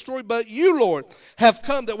kill, and destroy. But you, Lord, have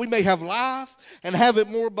come that we may have life and have it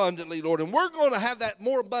more abundantly, Lord. And we're going to have that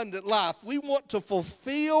more abundant life. We want to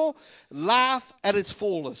fulfill life at its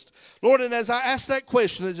fullest. Lord, and as I ask that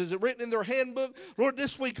question, is it written in their handbook? Lord,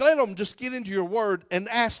 this week, let them just get into your word and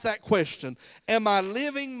ask that question. Am I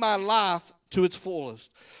living my life to its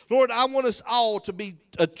fullest? Lord, I want us all to be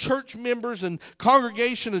church members and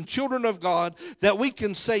congregation and children of God, that we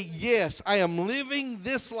can say, yes, I am living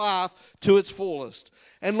this life to its fullest.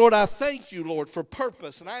 And Lord, I thank you, Lord, for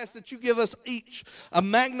purpose. And I ask that you give us each a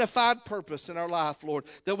magnified purpose in our life, Lord,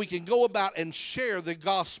 that we can go about and share the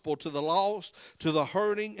gospel to the lost, to the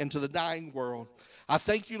hurting, and to the dying world. I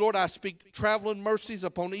thank you, Lord. I speak traveling mercies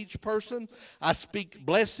upon each person. I speak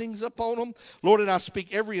blessings upon them. Lord, and I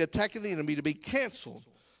speak every attack of the enemy to be canceled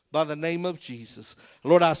by the name of Jesus.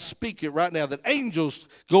 Lord, I speak it right now that angels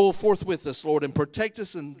go forth with us, Lord, and protect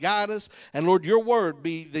us and guide us. And Lord, your word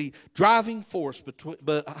be the driving force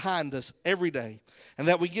behind us every day. And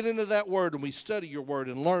that we get into that word and we study your word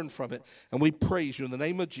and learn from it. And we praise you in the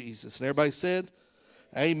name of Jesus. And everybody said,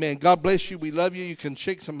 amen. God bless you. We love you. You can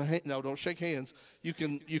shake some hands. No, don't shake hands. You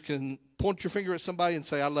can point your finger at somebody and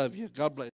say, I love you. God bless you.